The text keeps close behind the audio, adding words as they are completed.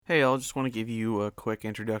Hey, I'll just want to give you a quick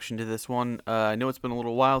introduction to this one. I know it's been a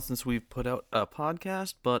little while since we've put out a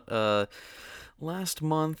podcast, but last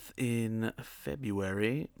month in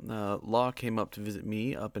February, Law came up to visit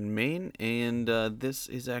me up in Maine, and this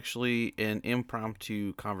is actually an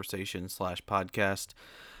impromptu conversation slash podcast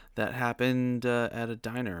that happened at a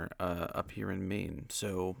diner up here in Maine.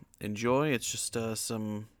 So enjoy. It's just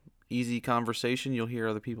some easy conversation. You'll hear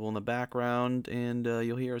other people in the background, and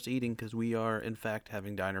you'll hear us eating because we are, in fact,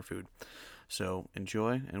 having diner food. So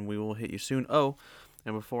enjoy, and we will hit you soon. Oh,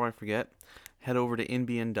 and before I forget, head over to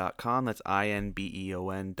inbeon.com. That's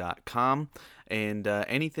INBEON.com. And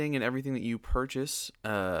anything and everything that you purchase,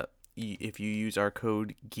 if you use our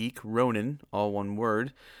code GeekRonin, all one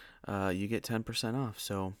word, you get 10% off.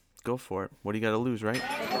 So go for it. What do you got to lose, right?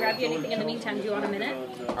 I can grab you anything in the meantime. Do you want a minute?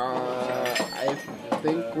 I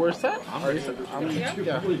think we're set. Are you set?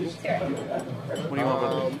 Yeah. What do you want,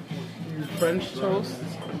 brother? French toast,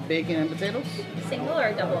 bacon and potatoes. Single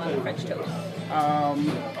or double on the French toast?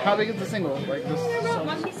 How big is the single? Like this?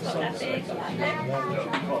 One piece about that big.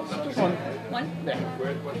 Just one. One? Yeah.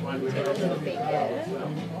 Potatoes with bacon.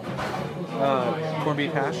 Corned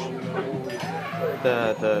beef hash.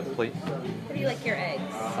 The plate. What do you like your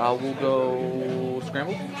eggs? We'll go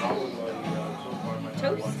scrambled.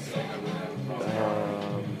 Toast?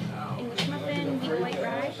 English muffin, wheat white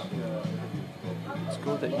rye. Let's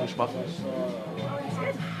go with the English muffin. That's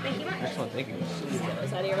good. Thank you much. Excellent, thank you. Just get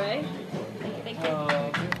those out of your way. Thank you.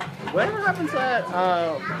 Whatever happened to that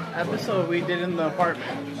episode we did in the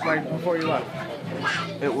apartment, like before you left?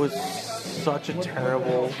 It was such a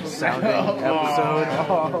terrible sounding episode.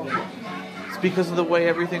 It's because of the way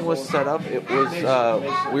everything was set up. It was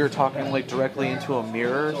we were talking like directly into a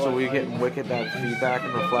mirror, so we were getting wicked bad feedback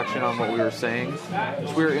and reflection on what we were saying.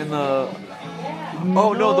 So we were in the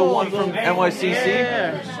the one from NYCC.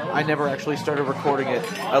 Yeah. I never actually started recording it.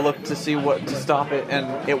 I looked to see what to stop it,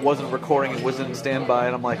 and it wasn't recording. It was in standby,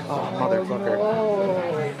 and I'm like, oh motherfucker.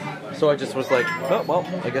 So I just was like, oh well,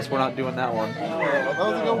 I guess we're not doing that one. That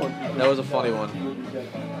was a good one. That was a funny one.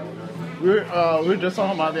 We were just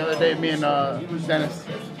talking about the other day, me and Dennis.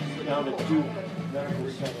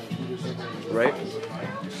 Right?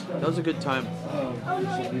 That was a good time.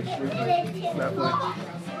 Definitely.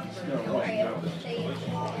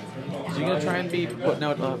 So you're gonna try and be putting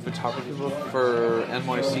out a photography book for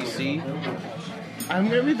NYCC? I'm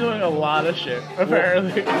gonna be doing a lot of shit,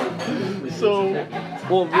 apparently.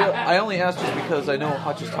 I only asked just because I know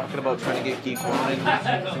Hutch is talking about trying to get Geek Ronin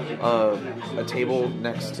a table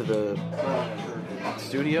next to the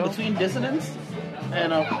studio. Between Dissonance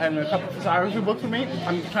and a couple of photography books for me,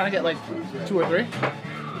 I'm trying to get like 2 or 3.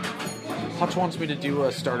 Hutch wants me to do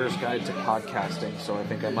a starter's guide to podcasting, so I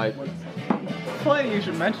think I might. Funny you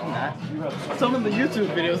should mention that. Some of the YouTube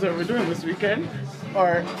videos that we're doing this weekend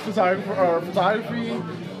are photography,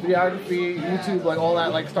 videography, YouTube, like all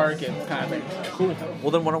that, like starter kits kind of thing. Cool. Well,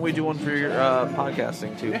 then why don't we do one for your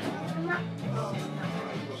podcasting too?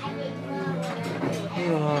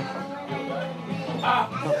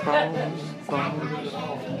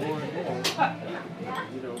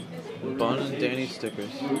 Bun and Danny stickers.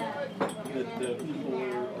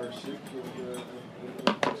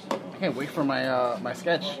 I can't wait for my my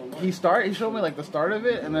sketch. He showed me like the start of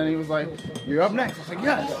it, and then he was like, "You're up next." I was like,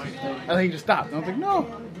 "Yes," and then he just stopped. And I was like, "No,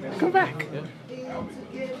 come back."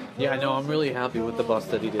 Yeah, I know. I'm really happy with the bust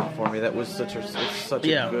that he did for me. That was such a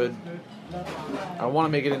good. I want to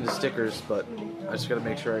make it into stickers, but I just got to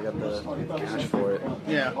make sure I got the cash for it.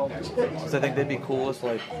 Yeah. Because I think they'd be cool as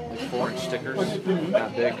like 4-inch stickers,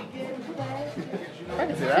 that big. I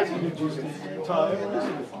can see that.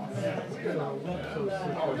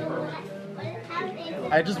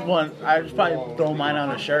 I just probably throw mine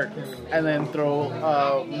on a shirt, and then throw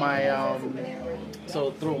my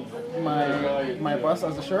bust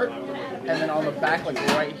as a shirt, and then on the back, like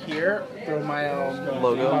right here, throw my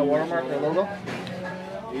logo, my watermark or logo.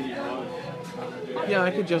 Yeah,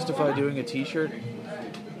 I could justify doing a T-shirt,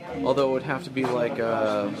 although it would have to be like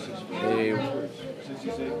a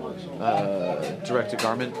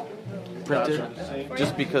direct-to-garment printed,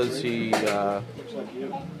 just because he.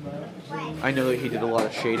 I know that he did a lot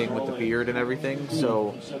of shading with the beard and everything,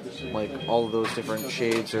 so like all of those different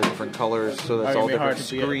shades or different colors, so that's all different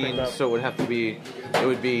screens. So it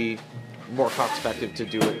would be more cost effective to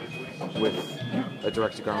do it with a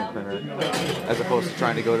direct-to-garment printer, as opposed to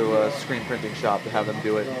trying to go to a screen printing shop to have them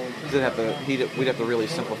do it. We'd have to really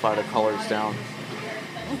simplify the colors down.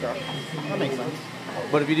 Okay, that makes sense.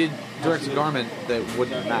 But if you did direct-to-garment, that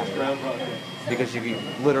wouldn't matter, because you could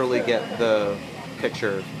literally get the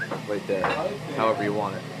picture right there, however you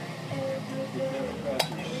want it.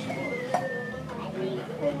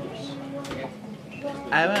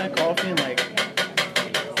 I haven't had coffee in like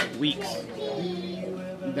weeks.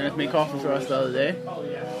 Dennis made coffee for us the other day,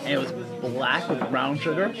 and it was black with brown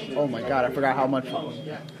sugar. Oh my god, I forgot how much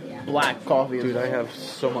black coffee is. Dude, I have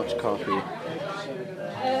so much coffee.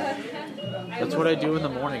 That's what I do in the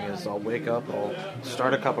morning is I'll wake up, I'll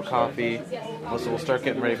start a cup of coffee, we'll start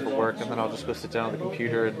getting ready for work, and then I'll just go sit down at the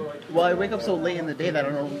computer and... Well, I wake up so late in the day that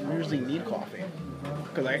I don't usually need coffee.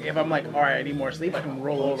 Because if I'm like, alright, I need more sleep, I can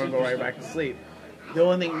roll over and go right back to sleep. The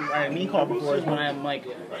only thing I need coffee for is when I'm like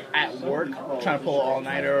at work trying to pull an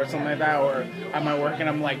all-nighter or something like that, or I'm at work and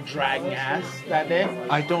I'm like dragging ass that day.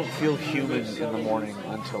 I don't feel human in the morning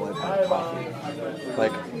until I've had coffee.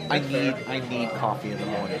 Like I need coffee in the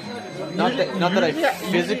morning. Not that I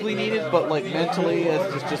physically need it, but like mentally,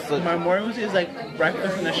 it's just like my morning routine is like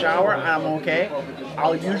breakfast in the shower. I'm okay.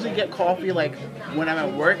 I'll usually get coffee like when I'm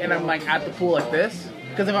at work and I'm like at the pool like this.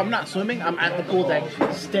 Because if I'm not swimming, I'm at the pool like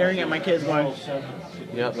staring at my kids going.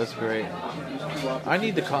 Yeah, that's great. I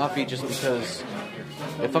need the coffee just because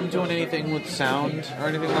if I'm doing anything with sound or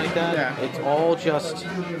anything like that, it's all just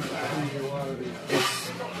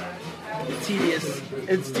it's tedious.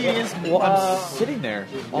 It's tedious. Well, I'm sitting there.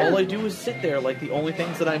 All I do is sit there. Like the only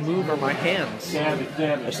things that I move are my hands.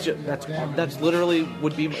 It's just, that's literally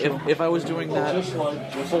would be if I was doing that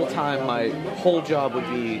full time. My whole job would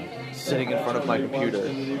be sitting in front of my computer.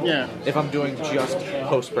 Yeah. If I'm doing just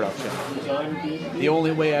post-production. The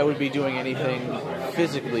only way I would be doing anything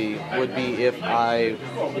physically would be if I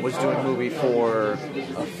was doing a movie for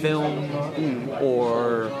a film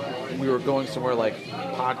or we were going somewhere like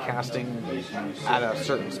podcasting at a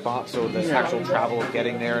certain spot, so the actual travel of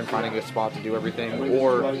getting there and finding a spot to do everything,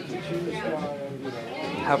 or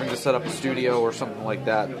having to set up a studio or something like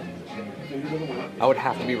that. I would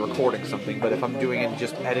have to be recording something, but if I'm doing it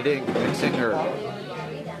just editing, mixing, or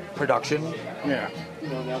production,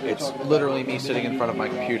 it's literally me sitting in front of my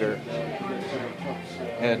computer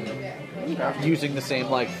and using the same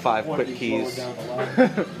like 5 quick keys.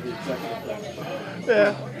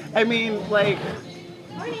 Yeah, I mean, like.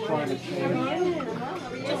 Just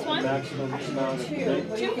one? Two. Awesome. Let me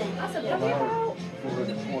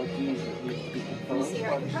see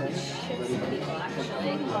here. I can probably ship some people,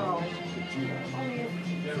 actually.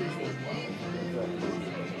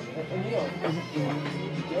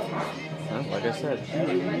 Well, like I said,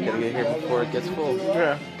 gotta get here before it gets full.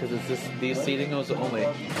 Yeah. Because it's these seating-os only.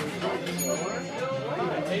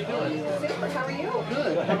 Super, how are you?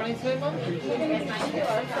 Good. Have any today, Mom?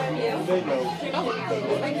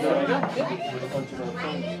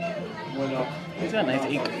 He's got nice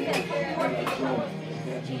ink.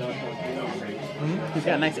 He's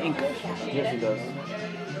got nice ink. Yes, he does.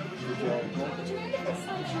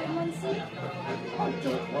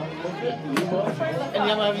 And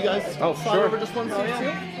yeah, have you guys sure. over just one seat too?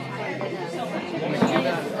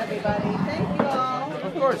 Everybody, thank you all.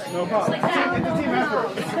 Of course, no problem. It's a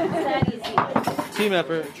team effort. Team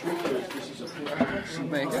effort.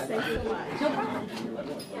 Thanks.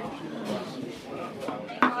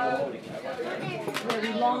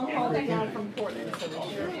 Very long haul down from Portland.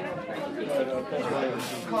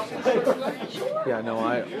 Yeah,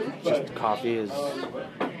 no, just coffee is. I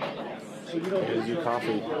gotta do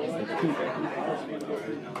coffee.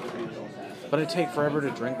 But I take forever to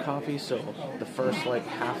drink coffee, so the first like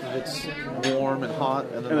half of it's warm and hot,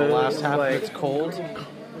 and then the last half of it's cold.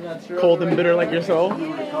 Cold and bitter like your soul?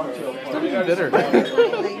 It's not even bitter.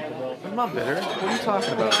 I'm not bitter. What are you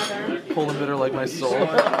talking about? Cold and bitter like my soul.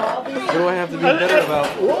 What do I have to be bitter about?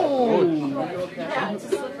 Whoa!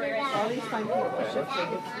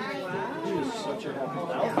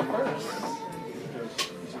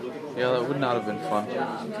 Yeah, that would not have been fun.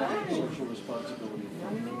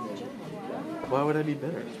 Why would I be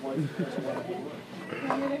bitter?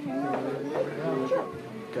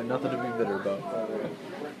 Got nothing to be bitter about.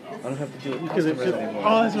 I don't have to deal with customers anymore.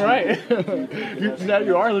 Oh, that's right. Now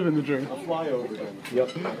you are living the dream. Yep. Would you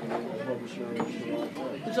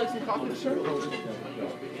like some coffee, sir?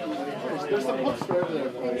 There's some cups for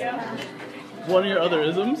everything. One of your other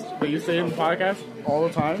isms that you say in the podcast all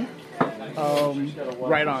the time,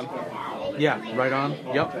 right on. Yeah, right on.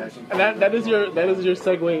 Yep. And that is your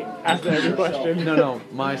segue after every question. No.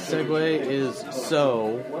 My segue is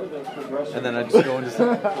so, and then I just go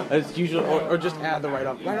into. It's usually or just add the right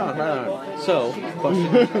on. Right on. So,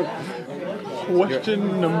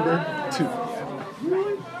 Question number 2.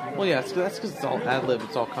 Well, yeah, that's because it's all ad lib.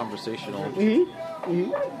 It's all conversational.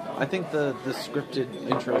 I think the scripted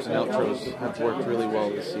intros and outros have worked really well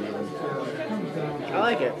this season. I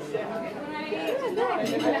like it.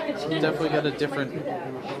 Definitely got a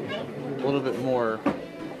little bit more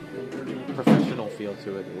professional original feel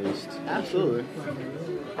to it, at least. Absolutely.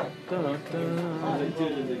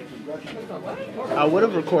 I would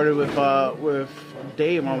have recorded with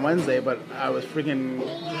Dave on Wednesday, but I was freaking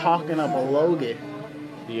hawking up a Logie.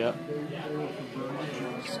 Yep.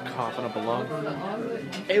 Just coughing up a lung.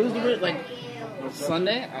 It was weird, like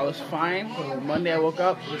Sunday, I was fine. Monday, I woke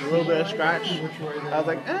up with a little bit of scratch. I was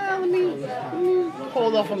like, let me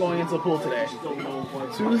hold off on going into the pool today.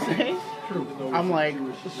 Tuesday, I'm like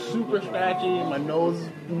super scratchy. My nose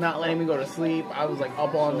not letting me go to sleep. I was like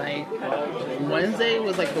up all night. Wednesday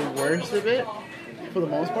was like the worst of it for the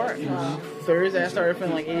most part. Thursday, I started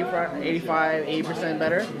feeling like 85, 80%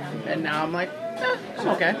 better. And now I'm like, I'm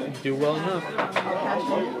okay. Do well enough.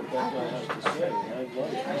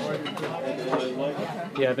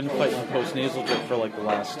 Yeah, I've been fighting post-nasal drip for like the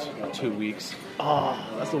last 2 weeks. Oh,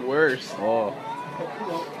 that's the worst. Oh.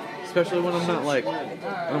 Especially when I'm not like,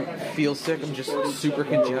 I don't feel sick, I'm just super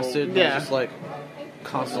congested. Yeah. I'm just like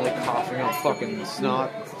constantly coughing out fucking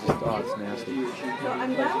snot. It's just, it's nasty.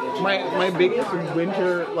 My biggest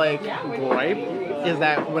winter like gripe is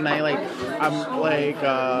that when I like I'm like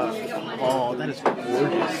oh, that is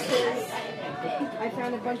gorgeous. I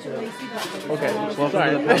found a bunch of lacy buttons. Okay, Welcome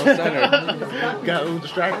sorry. to the Palace Center. Got a little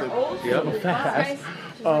distracted. Yep. Fast.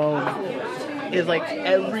 Is like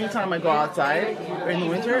every time I go outside in the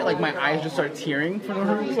winter, like my eyes just start tearing for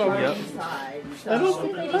no reason. So Yep. I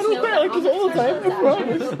don't cry like this all the time. I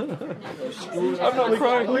promise. I'm not like,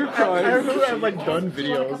 crying, you're crying. I remember I've like done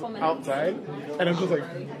videos outside, and I'm just like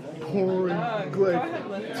pouring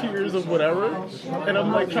like tears of whatever, and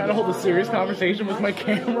I'm like trying to hold a serious conversation with my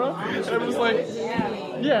camera, and I'm just like,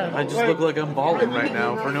 yeah. I just look like I'm bawling right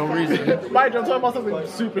now for no reason. Mind you, I'm talking about something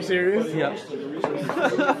super serious. Yep.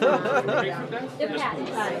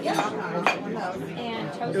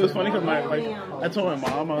 It was funny because I told my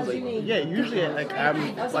mom, I was like, yeah, usually like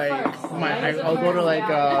I'm like I'll go to like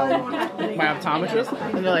my optometrist,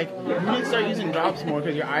 and they're like, you need to start using drops more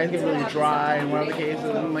because your eyes get really dry and whatever the case is.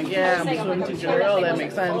 And I'm like, yeah, I'm a swimming teacher. Like, oh, that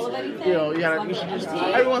makes sense. You know, you should just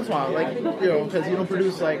every once in a while, like, you know, because you don't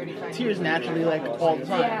produce like tears naturally like all the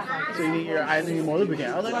time, so you need your eyes need more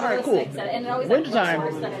lubricant. I was like, all right, cool.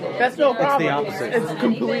 Wintertime, that's no problem. It's the opposite. It's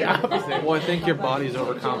complete opposite. Well, I think your body's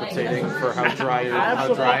overcompensating for how dry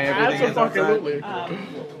everything is outside. Absolutely.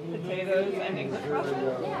 Potatoes and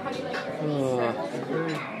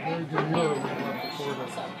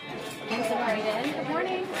Good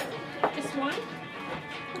morning. Just one?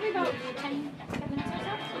 Probably about 10 minutes or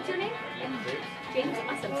so. What's your name? James.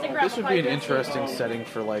 Awesome. Stick around. This would be an interesting setting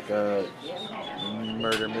for like a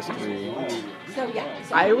murder mystery. So, yeah.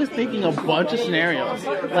 I was thinking a bunch of scenarios.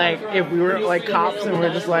 Like, if we were, like, cops and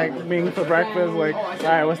we're just, like, meeting for breakfast, like, all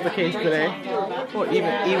right, what's the case today? Well,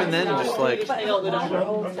 even then, just like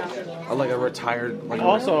a retired, like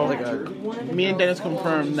Also, like a me and Dennis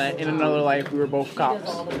confirmed that in another life we were both cops.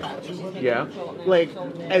 yeah. Like,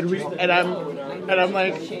 and I'm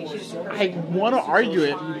like, I want to argue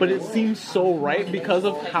it, but it seems so right because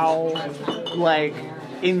of how, like,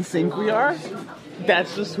 in sync we are.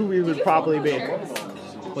 That's just who we would probably be.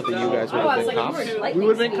 What, that you guys would have been cops? We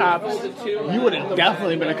would have been cops. You would have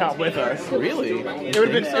definitely been a cop with us. Really? It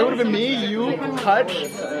would have been me, you, Hutch,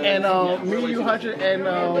 and Hutch,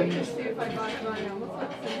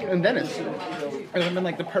 and Dennis. It would have been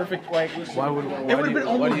like the perfect like. It would have been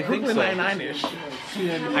almost Brooklyn so? Nine-Nine-ish.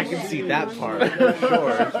 I can see that part for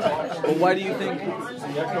sure. But why do you think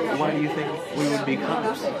we would be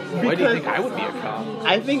cops? Why do you think I would be a cop?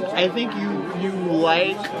 I think you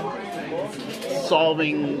like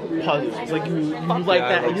solving puzzles. Like you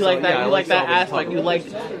like that aspect. You like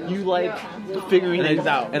figuring things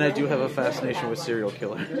out. And I do have a fascination with serial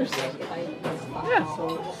killers. Yeah.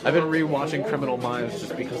 I've been rewatching Criminal Minds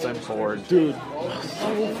just because I'm bored. Dude,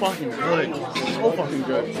 so fucking good. So fucking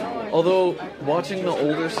good. Although, watching the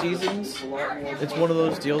older seasons, it's one of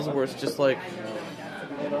those deals where it's just like,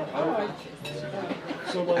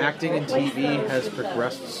 acting in TV has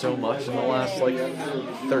progressed so much in the last, like,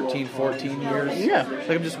 13, 14 years. Yeah. Like,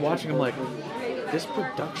 I'm just watching, I'm like, this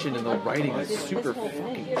production and the writing is super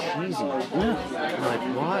fucking cheesy. Yeah. I'm like,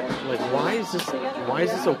 what? Like, why is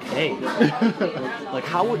this okay? Like,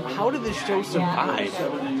 how did this show survive?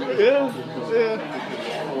 Yeah.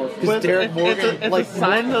 But Derek Morgan, it's a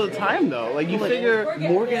sign of the time, though. Like, you figure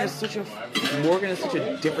Morgan is such a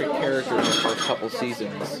different character in the first couple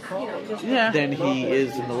seasons than he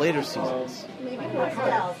is in the later seasons.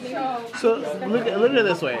 So look at it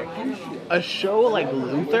this way: a show like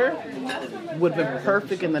Luther would have been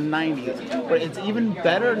perfect in the 90s, but it's even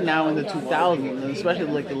better now in the 2000s, and especially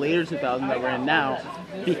like the later 2000s that we're in now,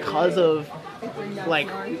 because of like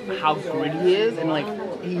how gritty he is, and like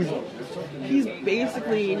he's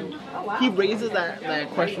basically, he raises that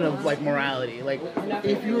question of like morality. Like,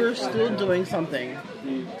 if you're still doing something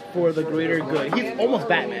for the greater good, he's almost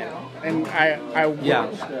Batman. And Yeah.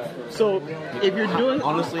 So if you're doing,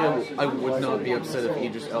 Honestly, I would not be upset if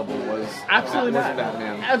Idris Elba was absolutely was not,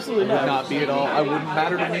 Batman. absolutely Would not. not be at all. I wouldn't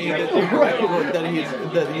matter to me that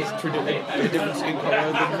he's a different skin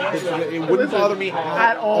color. It wouldn't bother me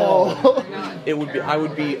at all. It would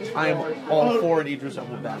be. I am all for an Idris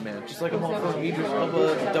Elba Batman, just like I'm all for an Idris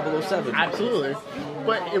Elba 007. Absolutely.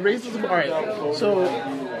 But it raises, alright, so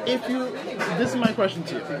this is my question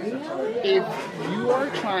to you. If you are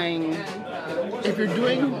if you're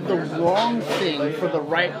doing the wrong thing for the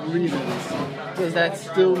right reasons, does that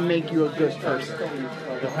still make you a good person?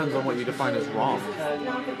 Depends on what you define as wrong.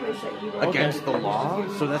 Against the law,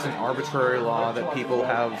 so that's an arbitrary law that people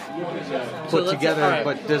have put together. alright.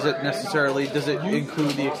 But does it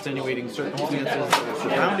include the extenuating circumstances that are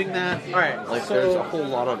surrounding that? Alright, Like so there's a whole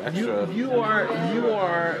lot of extra. you are.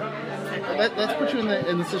 Let's put you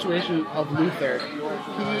in the situation of Luther.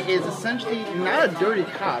 He is essentially not a dirty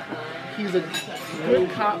cop. He's a good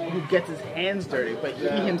cop who gets his hands dirty, but he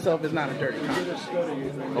himself is not a dirty cop.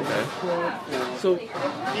 Okay. So,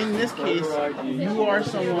 in this case, you are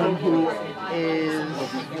someone who is.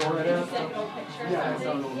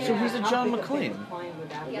 So he's a John McClane.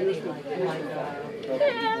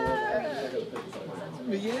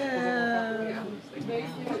 Yeah.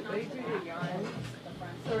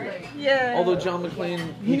 Yeah. Although John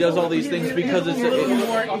McClane, he does all these things because he's a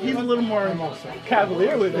little more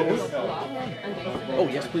cavalier with this. Oh,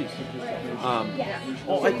 yes, please.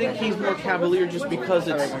 Well, I think he's more cavalier just because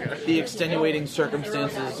it's the extenuating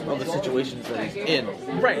circumstances of the situations that he's in.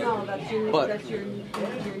 Right. But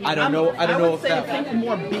I don't know. I don't know if that. Think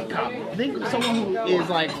more beat cop. Think of someone who is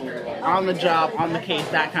like on the job, on the case,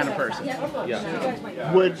 that kind of person.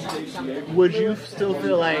 Yeah. Would you still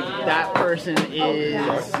feel like that person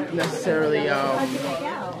is necessarily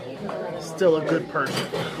still a good person?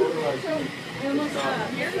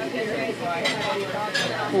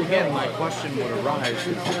 Well, again, my question would arise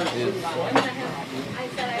is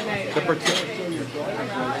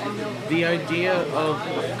the idea of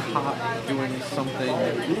a cop doing something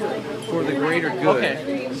for the greater good.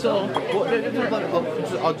 Okay, so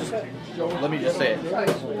Let me just say it.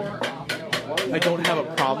 I don't have a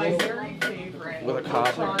problem with a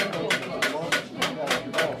cop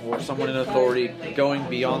or someone in authority going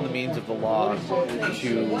beyond the means of the law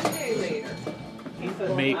to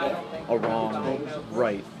make a wrong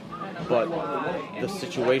right. But the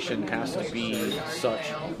situation has to be such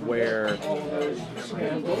where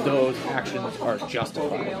those actions are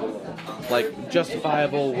justifiable. Like,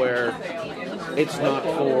 justifiable where it's not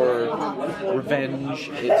for revenge,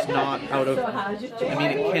 it's not out of... I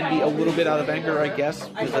mean, it can be a little bit out of anger, I guess,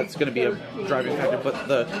 because that's going to be a driving factor, but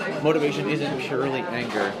the motivation isn't purely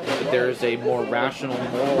anger. That there is a more rational,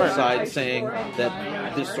 moral side saying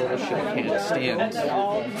that this sort of shit can't stand.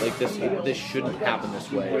 Like, this shouldn't happen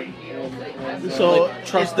this way. So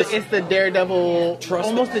Like, it's the Daredevil,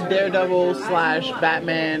 almost the Daredevil /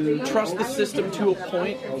 Batman. Trust the system to a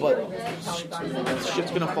point, but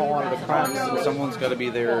shit's gonna fall out of the cracks, and someone's got to be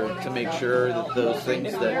there to make sure that those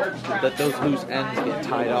things that those loose ends get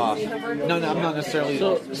tied off. No, I'm not necessarily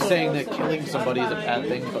saying that killing somebody is a bad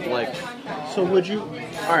thing, but like. So would you?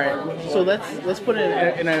 All right. So let's put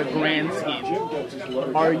it in a grand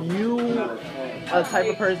scheme. Are you a type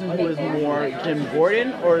of person who is more Jim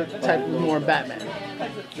Gordon or type of more Batman?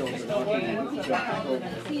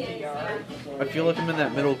 I feel like I'm in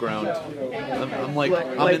that middle ground.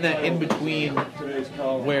 I'm in that in between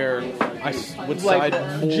where I would Like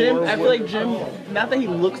side more. Jim, I feel like Jim. Not that he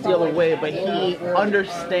looks the other way, but he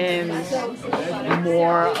understands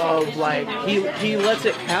more of like He lets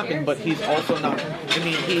it happen, but he's also not. I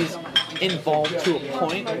mean, he's involved to a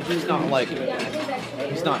point. He's not like.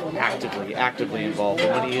 He's not actively involved.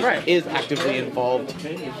 But when he is actively involved,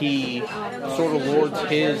 he sort of lords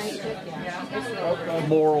his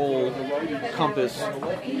moral compass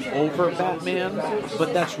over Batman,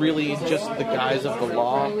 but that's really just the guise of the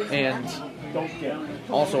law. And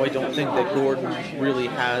also, I don't think that Gordon really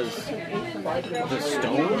has the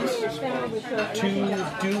stones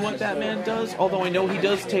to do what Batman does, although I know he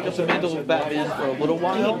does take up the mantle of Batman for a little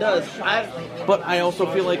while. he does. But I also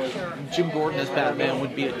feel like Jim Gordon as Batman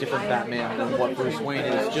would be a different Batman than what Bruce Wayne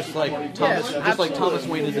is. Just like Thomas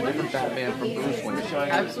Wayne is a different Batman from Bruce Wayne.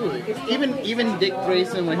 Absolutely. Even Dick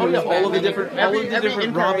Grayson when he was all of the Batman,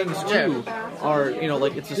 different Robins incarnation- too are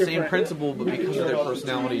like it's the same principle, but because of their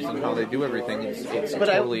personalities and how they do everything, it's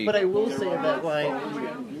totally. But I will say that like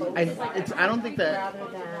I don't think that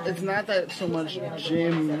it's not that so much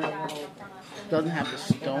Jim doesn't have the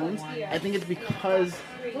stones. I think it's because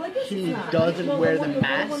he doesn't wear the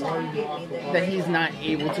mask that he's not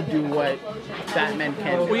able to do what Batman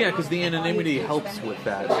can do. Well, yeah, because the anonymity helps with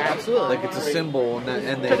that. Absolutely. Like, it's a symbol,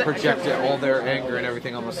 and they project all their anger and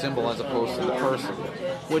everything on the symbol as opposed to the person,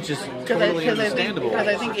 which is totally understandable. Because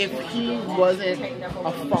I think if he wasn't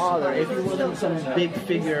a father, if he wasn't some big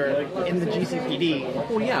figure in the GCPD,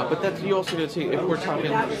 Well, yeah, but that's you also got to take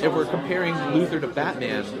if we're comparing Luthor to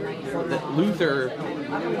Batman, that Luthor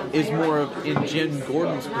is more of in Jim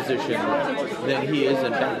Gordon's position than he is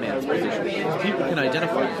in Batman's position. Because people can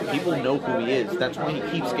identify him. People know who he is. That's why he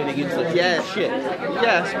keeps getting into such shit.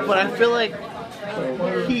 yes, but I feel like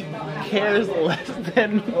he cares less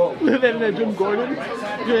than Jim Gordon. You know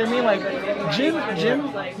what I mean? Like Jim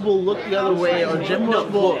will look the other way, or Jim will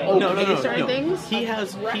okay certain things. He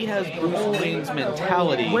has Bruce Wayne's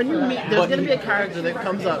mentality. When you meet, there's going to be a character that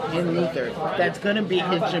comes up in Luthor that's going to be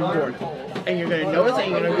his Jim Gordon, and you're going to notice it.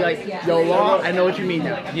 And you're going to be like, "Yo, Law, I know what you mean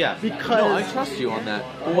now." Yeah, because no, I trust you on that.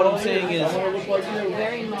 But what I'm saying is,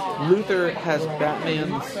 Luthor has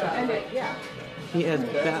Batman's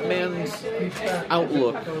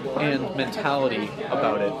outlook and mentality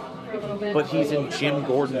about it. But he's in Jim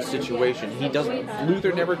Gordon's situation.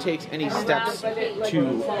 Luthor never takes any steps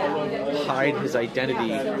to hide his identity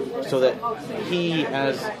so that he,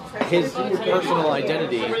 as his personal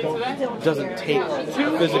identity, doesn't take a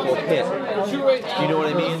physical hit. Do you know what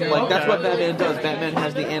I mean? Like, that's what Batman does. Batman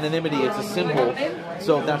has the anonymity. It's a symbol.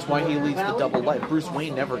 So that's why he leads the double life. Bruce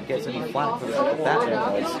Wayne never gets any flack for that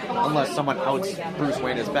Batman does. Unless someone outs Bruce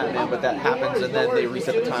Wayne as Batman, but that happens and then they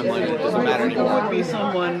reset the timeline and it doesn't matter anymore. It would be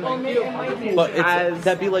someone. But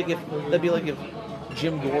that'd be like if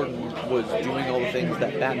Jim Gordon was doing all the things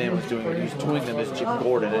that Batman was doing, but he was doing them as Jim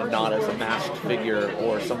Gordon and not as a masked figure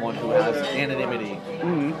or someone who has anonymity.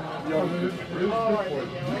 Mm-hmm.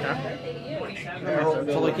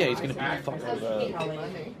 So, like, yeah, he's going to beat the fuck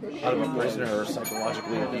out of a prisoner or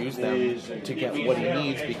psychologically abuse them to get what he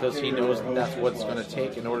needs because he knows that's what's going to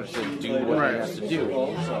take in order to do what he has to do.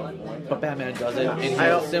 But Batman does it in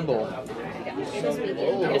his symbol. You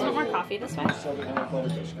guys want more coffee this way?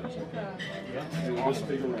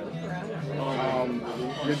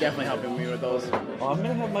 You're definitely helping me with those. Oh, I'm going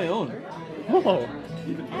to have my own. Oh.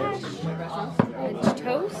 It's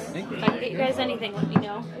toast. If I can get you guys anything, let me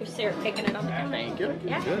know. You're syrup picking it up. Thank you.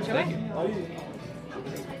 Yeah, Good, enjoy. thank you.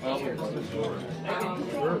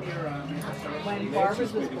 When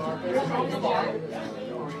Barbara's was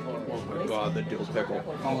Oh my god, the dill pickle.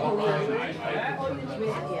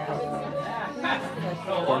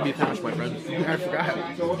 Corned beef hash, my friend. I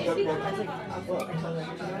forgot.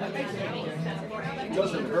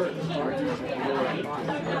 Doesn't hurt.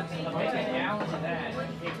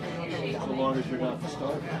 As long as you're not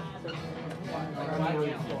starving.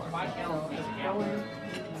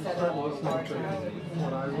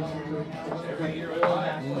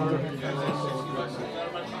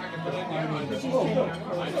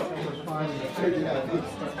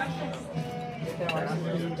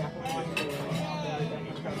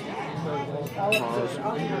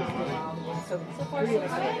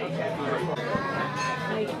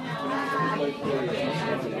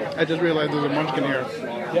 I just realized there's a munchkin here.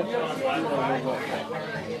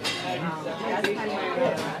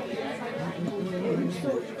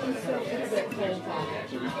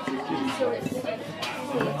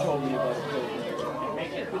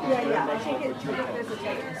 Yeah, I take it there's a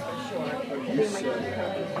chance for sure. I think my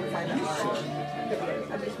find that hard.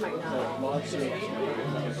 I just might not.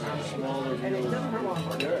 And it doesn't hurt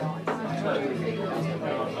long.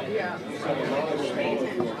 Yeah.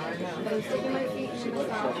 But I'm sticking my feet in the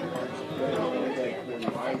sock. And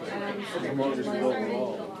I'm sticking my feet and I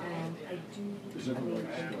do.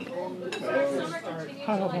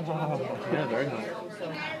 Yeah, very nice.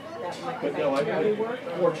 But no, I'm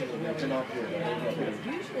fortunate to not do it.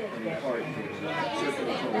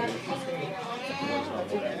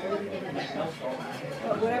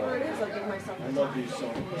 But whatever it is, I'll give myself I love these so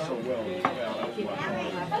well.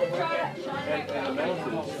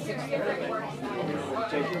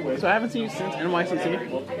 So I haven't seen you since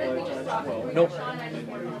NYCC. Nope.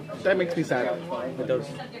 That makes me sad. It does.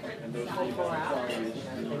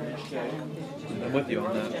 I'm with you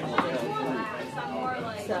on that.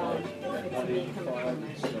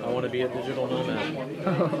 I want to be a digital nomad.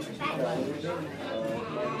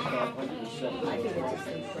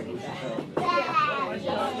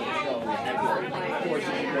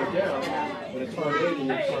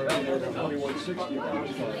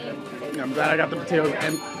 I'm glad I got the potatoes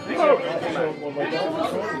and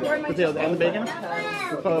potatoes and the bacon.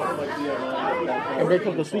 And they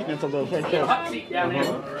took the sweetness of those right there.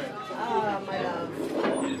 my God.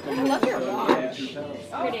 I love your watch.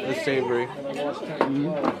 Pretty. It's savory.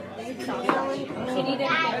 She needed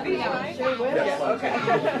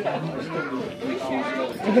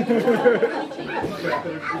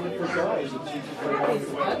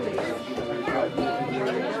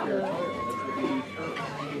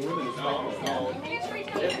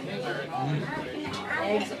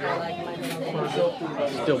eggs are like my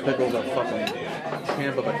favorite. Still pickles are fucking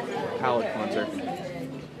champ of a palate cleanser.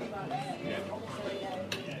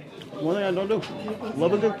 One thing I don't do.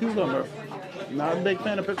 Love a good cucumber. Not a big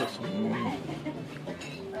fan of pickles.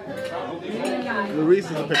 Luis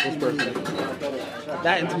is a pickles person.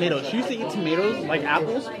 That and tomatoes. She used to eat tomatoes like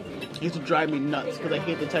apples. It used to drive me nuts because I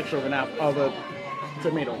hate the texture of of a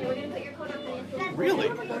tomato. Really?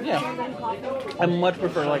 Yeah. I much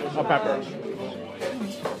prefer like a pepper.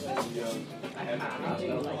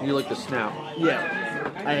 You like the snap. Yeah.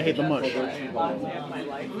 I hate the mush.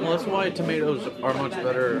 Well, that's why tomatoes are much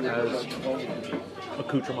better as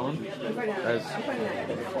accoutrement, as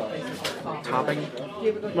topping,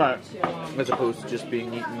 Right. as opposed to just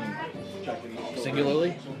being eaten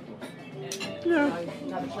singularly. Yeah.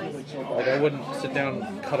 Like, I wouldn't sit down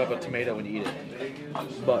and cut up a tomato and eat it.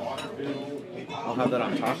 But I'll have that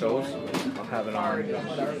on tacos. I'll have it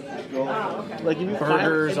on Like if you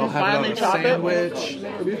burgers. I'll have it on a sandwich.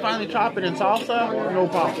 If you finally chop it in salsa, no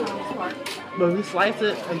problem. But if you slice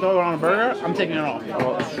it and throw it on a burger, I'm taking it off.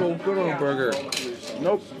 Oh, it's so good on a burger.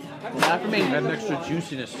 Nope. Not for me. Add an extra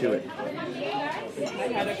juiciness to it.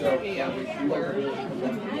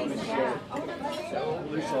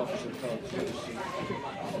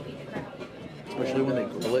 Especially when they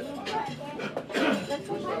grill it.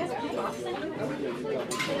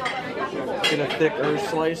 Get a thicker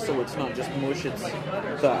slice so it's not just mush, it's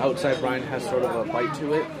the outside rind has sort of a bite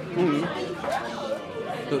to it. Mm-hmm.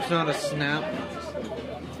 So it's not a snap,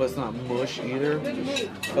 but it's not mush either. Just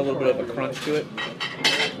a little bit of a crunch to it.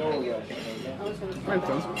 Makes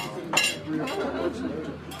sense.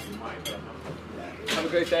 Have a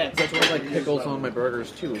great day. That's why I like pickles on my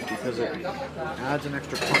burgers too, is because it adds an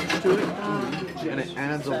extra punch to it, and it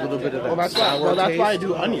adds a little bit of that sour That's taste. why I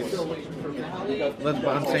do onions. That's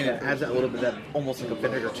what I'm saying. It adds that little bit of that almost like a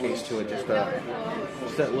vinegar taste to it, just that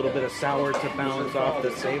little bit of sour to balance off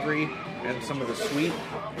the savory and some of the sweet.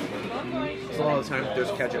 So a lot of the times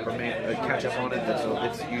there's ketchup on it, so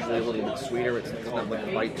it's usually a little bit sweeter. It's not like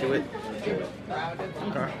a bite to it.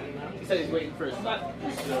 Okay. He said he's waiting for his butt.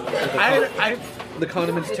 The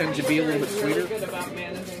condiments tend to be a little bit sweeter.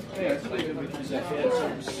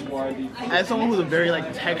 As someone who's a very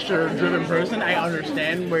like texture-driven person, I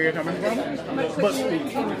understand where you're coming from. But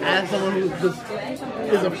as someone who just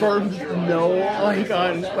is a firm no like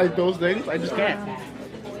on like those things, I just can't.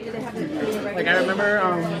 Like I remember,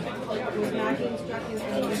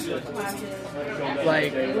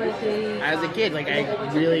 like as a kid, like I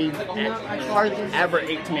really hardly ever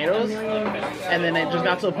ate tomatoes, and then it just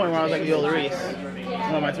got to a point where I was like, "Yo, Luis, you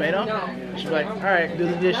want my tomato?" She's like, "All right, do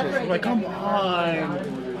the dishes." I'm like, "Come on."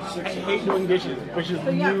 I hate doing dishes, but she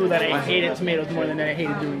knew that I hated tomatoes more than I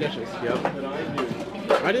hated doing dishes. Yep.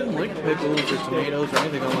 I didn't like pickles or tomatoes or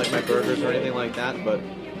anything on like my burgers or anything like that, but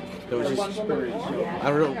it was just, I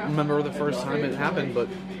don't remember the first time it happened, but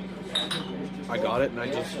I got it and I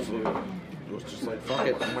just was just like, fuck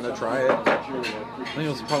it, I'm gonna try it. I think it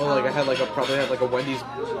was probably like I probably had like a Wendy's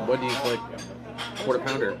like quarter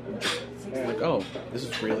pounder. I'm like, oh, this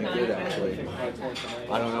is really good actually.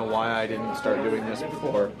 I don't know why I didn't start doing this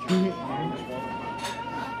before.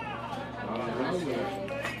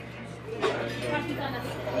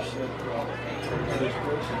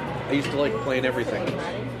 I used to like playing everything.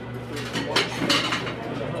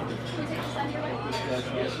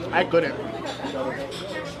 I couldn't.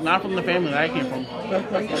 Not from the family that I came from.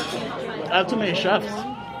 I have too many chefs.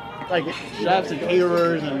 Like chefs and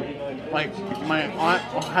caterers, and like my aunt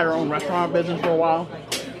had her own restaurant business for a while.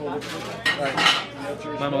 Right.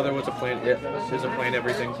 My mother was a plain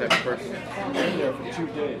everything type of person.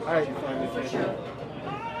 Alright.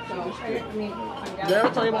 Did I ever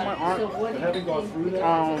tell you about my aunt?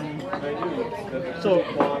 So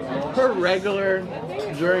her regular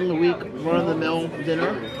during the week run-of-the-mill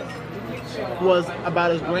dinner was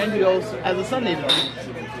about as grandiose as a Sunday dinner.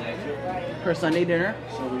 Her Sunday dinner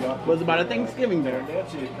was about a Thanksgiving dinner.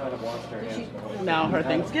 Now her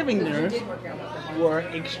Thanksgiving dinners were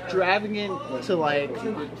extravagant to like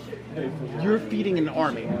you're feeding an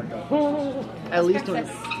army. At least when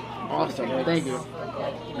awesome. Thank you.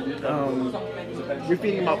 You're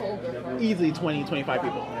feeding about easily 20, 25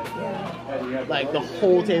 people. Like the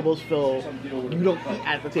whole table's full. You don't eat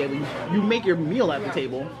at the table. You make your meal at the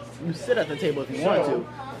table, you sit at the table if you want to,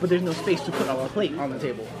 but there's no space to put a plate on the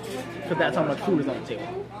table. Because that's how much food is on the table.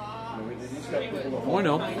 Oh, I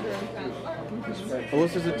know.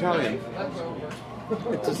 Alyssa's Italian.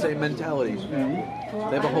 It's the same mentality.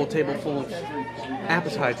 They have a whole table full of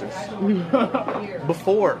appetizers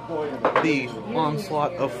before the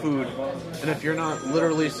onslaught of food. And if you're not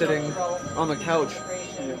literally sitting on the couch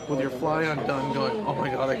with your fly undone going, oh my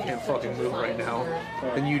god, I can't fucking move right now,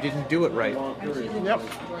 then you didn't do it right. Yep.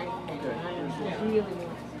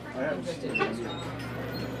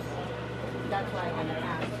 That's why I haven't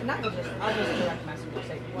asked. And I'll just direct message her,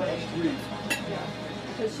 say, what is she?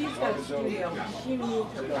 Because she's got a studio. She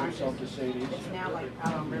moved her practice. It's now like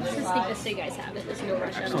out on This is the Riverside. best you guys have it. There's no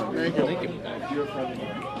rush at all. Thank you. Thank you. Your friend and I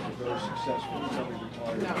are very successful,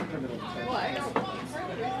 semi-retired criminal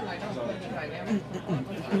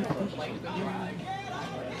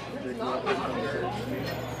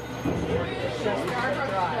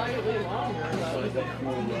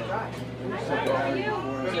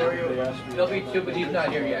There'll be two, but he's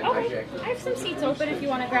not here yet. Oh, Hi, Jake. I have some seats open if you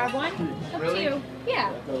want to grab one. Up to you.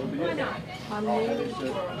 Yeah. Why not? I'm waiting for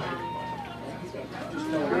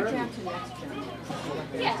reach out to next gen.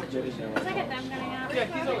 Yeah. Once I get them coming out.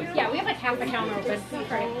 Yeah, we have like half the counter open.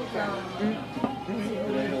 Right.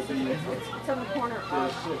 It's on the corner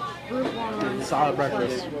of Route 1. Solid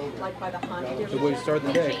breakfast. Like by the Hunt. Good way to start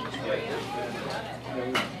the day.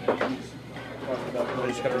 about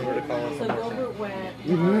just gotta remember to call us. So Gilbert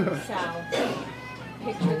went south.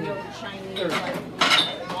 Picture the old Chinese like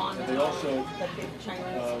lawn. They also, The big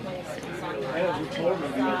Chinese place inside the as you told me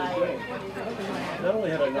the other day, side. not only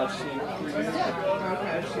had I not seen it 3 years ago,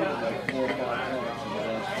 I've seen it like 4 or 5 times in the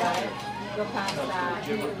last 5 years. Go past that.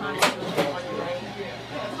 You can find it on your way.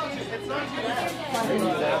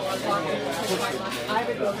 I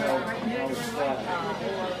would go there right now.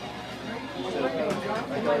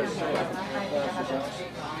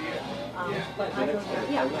 But I go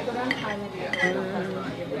down, yeah, I go down Highland.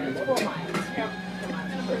 It's 4 miles.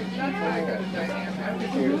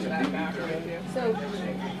 So,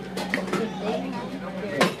 they have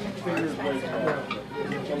very expensive.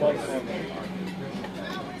 It's a lot of fun.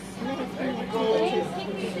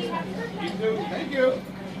 Thank you.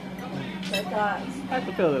 But, I have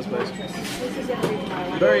to feel this place. this is the reason why I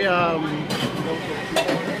like Very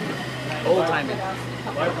old timey.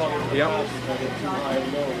 My problem with Yep. the is that it's too high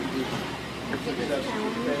and low. It's successful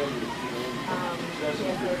failure.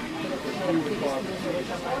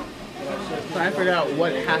 Trying to figure out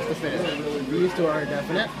what has to finish. These two are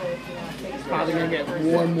definite. Probably gonna get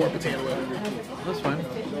one more potato with. That's fine.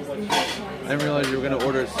 I didn't realize you were going to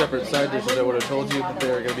order separate side dishes. I would have told you that they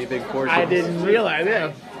were going to be big portions. I didn't realize,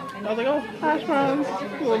 yeah. I was like, oh, hash browns, a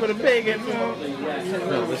little bit of bacon.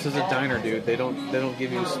 No, this is a diner, dude. They don't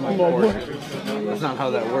give you small More portions. That's not how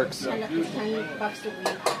that works. $10 a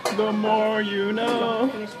week. The more you know.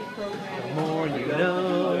 Finish the program. The more you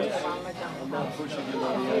know. If you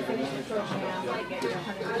finish the program, I get your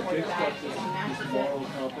 $140 and matches it. Moral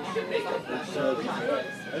compass that says,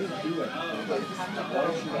 I didn't do that. Why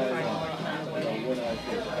should I, when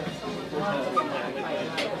I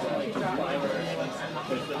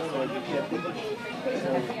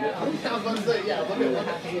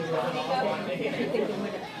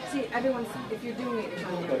See, everyone's, if you're doing it, you're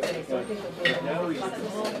trying to do it. So I think that they're now more he's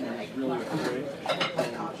flexible. really afraid.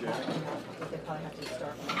 They probably have to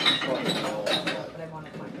start. But I want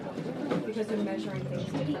to find out. Because they're measuring things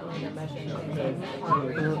differently. They're measuring things like heart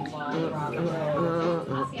rate and blood rather than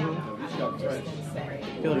distance. I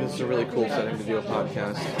feel like this is a really cool setting to do a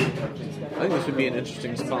podcast. I think this would be an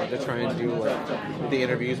interesting spot to try and do like the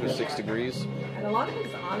interviews with 6 Degrees. And a lot of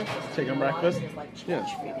it's honest. Chicken breakfast? Yeah.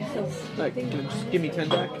 So Like, just give me 10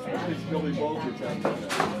 back. It's Billy Bolger time.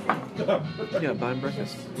 Yeah, buy 'em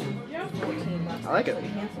breakfast. $14. I like it. So they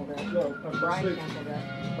canceled it. Or Brian canceled it,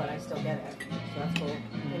 but I still get it. So that's cool.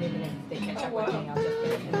 And even if they catch up with me, I'll just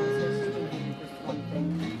get it. And it's just doing this one thing,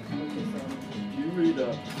 which is You read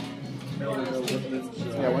Eleanor Whitman's,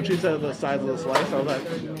 Yeah, when she said the size of the slice, I was like,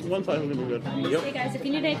 one slice is gonna be good. Hey guys, if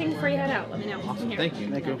you need anything before you head out, let me know. I'm here. Thank you.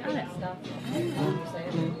 Thank you. Got it. stuff.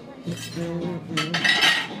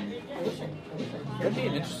 That'd be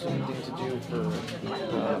an interesting thing to do for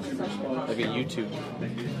like a YouTube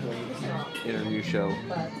interview show.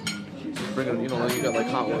 Bring them, you know, you got like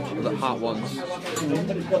hot ones, the hot ones. And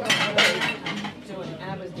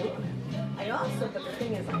I was doing it. I And also, but the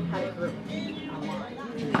thing is, I had a group online.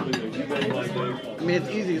 I mean, it's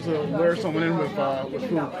easy to lure someone in with food.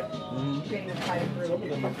 Creating a private group. So we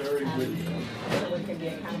can be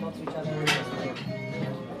accountable to each other. I'm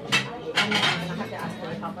not gonna have to ask for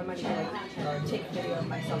help. I'm gonna like take video of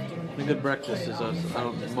myself doing it. A good breakfast is us.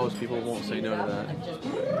 Most people won't say no to that.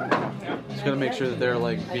 Just gotta make sure that they're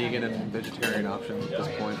like vegan and vegetarian options at this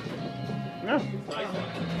point. Yeah.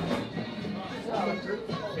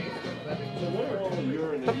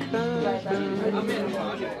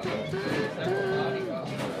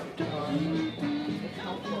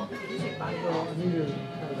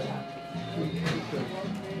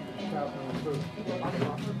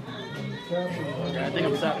 Yeah, I think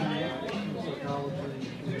I'm set.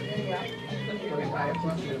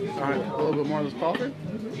 Alright, a little bit more of this coffee?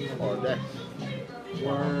 Or that?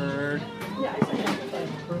 Word. Yeah, I said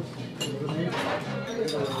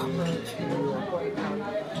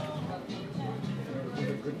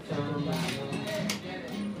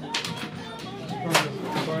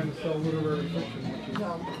Trying to sell literary fiction, which is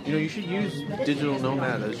You know, you should use Digital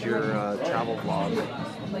Nomad as your travel vlog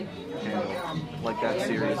handle, like that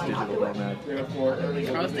series, Digital Nomad.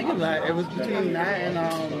 I was thinking that it was between that and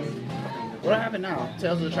what happened now?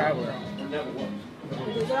 Tales of the Traveler.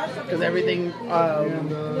 Because everything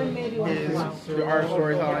is our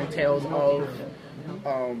storytelling tales of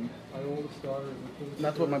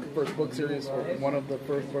that's what my first book series, or one of the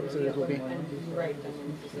first book series will be.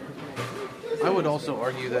 I would also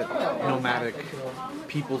argue that nomadic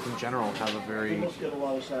peoples in general have a very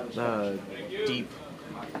deep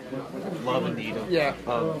love and need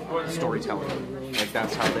of storytelling. Like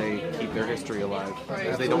that's how they keep their history alive,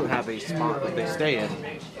 because they don't have a spot that they stay in.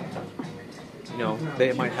 You know,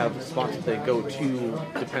 they might have spots that they go to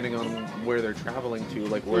depending on where they're traveling to,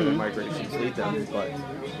 like where their migrations lead them. But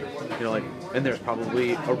you know, like, and there's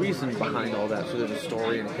probably a reason behind all that. So there's a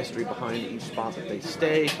story and a history behind each spot that they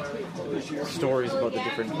stay. There's stories about the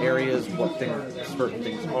different areas, what certain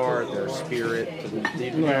things are, their spirit.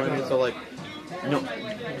 You know what I mean? So like,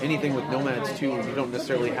 anything with nomads too, you don't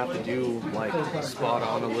necessarily have to do like spot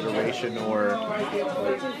on alliteration or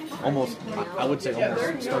almost, I would say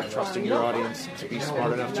almost start trusting your audience to be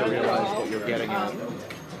smart enough to realize what you're getting at.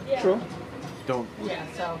 True. Don't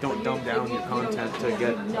dumb down your content to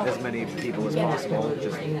get as many people as possible.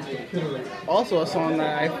 Just Also, a song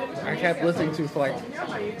that I kept listening to for like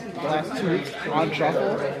the last 2 weeks on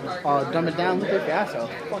shuffle, "Dumb It Down" with Big Fiasco. I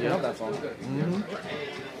fucking love that song.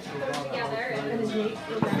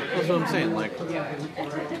 That's what I'm saying. Like,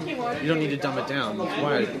 you don't need to dumb it down. That's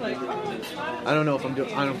why I don't know if I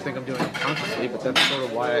don't think I'm doing it consciously, but that's sort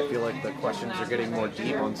of why I feel like the questions are getting more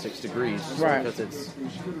deep on 6 Degrees, just Right. because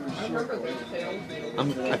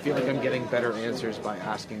I feel like I'm getting better answers by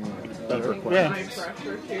asking deeper questions. Makes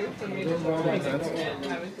sense.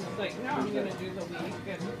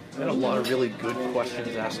 I had a lot of really good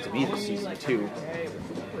questions asked to me this season too.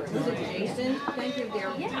 Was it Jason? Thank you,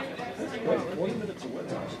 dear. Yeah.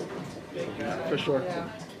 For sure.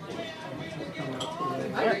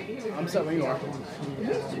 I'm set when you are.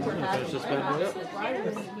 There's just been,